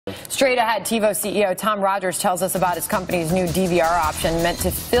Straight ahead, TiVo CEO Tom Rogers tells us about his company's new DVR option meant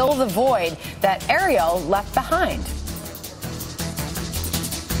to fill the void that Ariel left behind.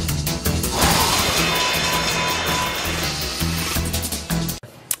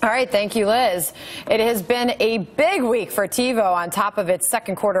 All right, thank you, Liz. It has been a big week for TiVo. On top of its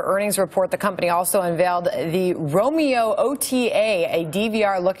second quarter earnings report, the company also unveiled the Romeo OTA, a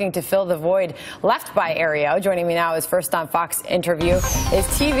DVR looking to fill the void left by Aereo. Joining me now is First on Fox interview is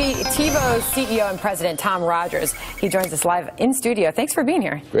TiVo's CEO and President Tom Rogers. He joins us live in studio. Thanks for being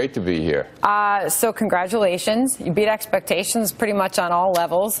here. Great to be here. So congratulations. You beat expectations pretty much on all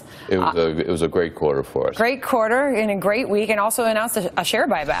levels. It was a great quarter for us. Great quarter and a great week, and also announced a share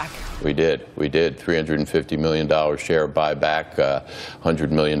buyback. We did. $350 million share buyback, $100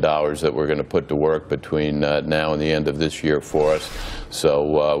 million that we're going to put to work between now and the end of this year for us.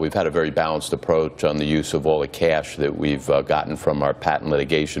 So we've had a very balanced approach on the use of all the cash that we've gotten from our patent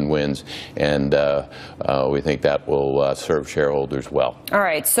litigation wins, and we think that will serve shareholders well. All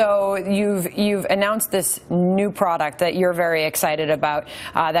right. So you've announced this new product that you're very excited about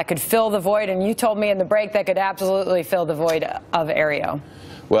that could fill the void, and you told me in the break that could absolutely fill the void of Aereo.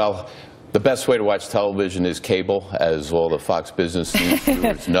 Well, the best way to watch television is cable, as all the Fox Business News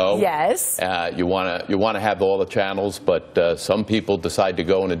viewers know. Yes. You want to have all the channels, but some people decide to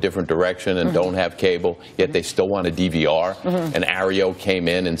go in a different direction and don't have cable, yet they still want a DVR. And Aereo came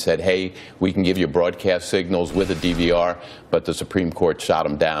in and said, hey, we can give you broadcast signals with a DVR, but the Supreme Court shot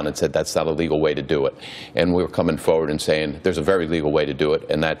them down and said that's not a legal way to do it. And we were coming forward and saying there's a very legal way to do it,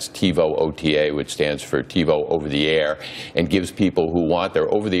 and that's TiVo OTA, which stands for TiVo Over the Air, and gives people who want their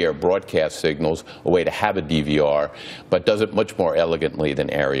over-the-air broadcast signals a way to have a DVR, but does it much more elegantly than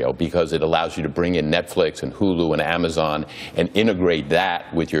Aereo, because it allows you to bring in Netflix and Hulu and Amazon and integrate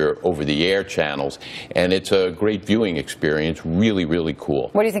that with your over-the-air channels, and it's a great viewing experience. Really, really cool.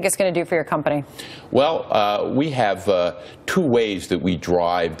 What do you think it's going to do for your company? Well, we have two ways that we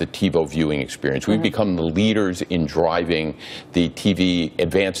drive the TiVo viewing experience. We've become the leaders in driving the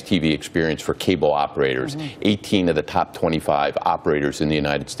advanced TV experience for cable operators. 18 of the top 25 operators in the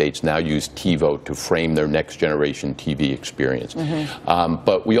United States now use TiVo to frame their next generation TV experience.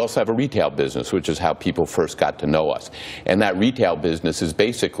 But we also have a retail business, which is how people first got to know us. And that retail business is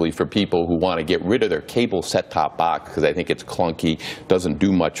basically for people who want to get rid of their cable set-top box, because I think it's clunky, doesn't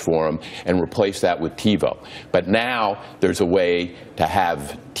do much for them, and replace that with TiVo. But now there's a way to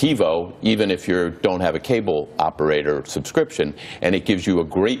have TiVo even if you don't have a cable operator subscription, and it gives you a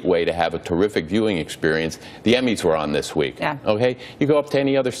great way to have a terrific viewing experience. The Emmys were on this week. Okay, you go up to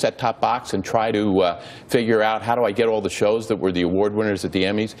any other set-top box and try to figure out how do I get all the shows that were the award winners at the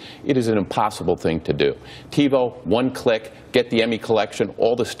Emmys. It is an impossible thing to do. TiVo, one click, get the Emmy collection,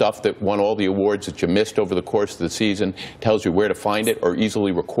 all the stuff that won all the awards that you missed over the course of the season, tells you where to find it or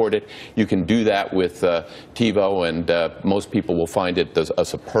easily record it. You can do that with TiVo, and most people will find it a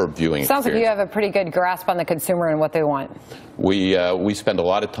superb viewing experience. Sounds like you have a pretty good grasp on the consumer and what they want. We spend a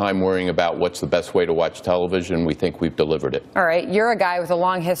lot of time worrying about what's the best way to watch television. We think we've delivered it. All right. You're a guy with a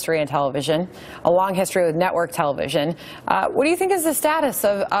long history in television, a long history with network television. What do you think is the status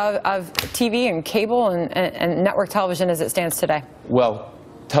of TV and cable and network television as it stands today? Well,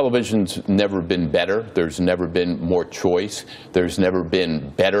 television's never been better. There's never been more choice. There's never been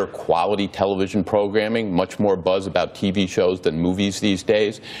better quality television programming, much more buzz about TV shows than movies these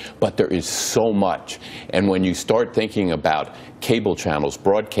days. But there is so much. And when you start thinking about cable channels,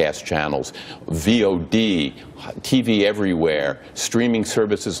 broadcast channels, VOD, TV everywhere, streaming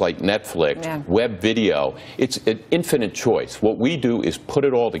services like Netflix, web video, it's an infinite choice. What we do is put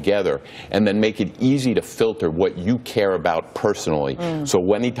it all together and then make it easy to filter what you care about personally. So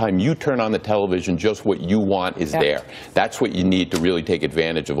anytime you turn on the television, just what you want is there. That's what you need to really take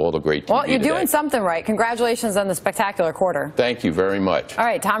advantage of all the great TV Well, you're today. doing something right. Congratulations on the spectacular quarter. Thank you very much. All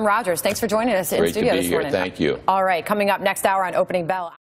right, Tom Rogers, thanks for joining us in studio this morning. Great to be here. Thank you. All right, coming up next hour on Opening Bell.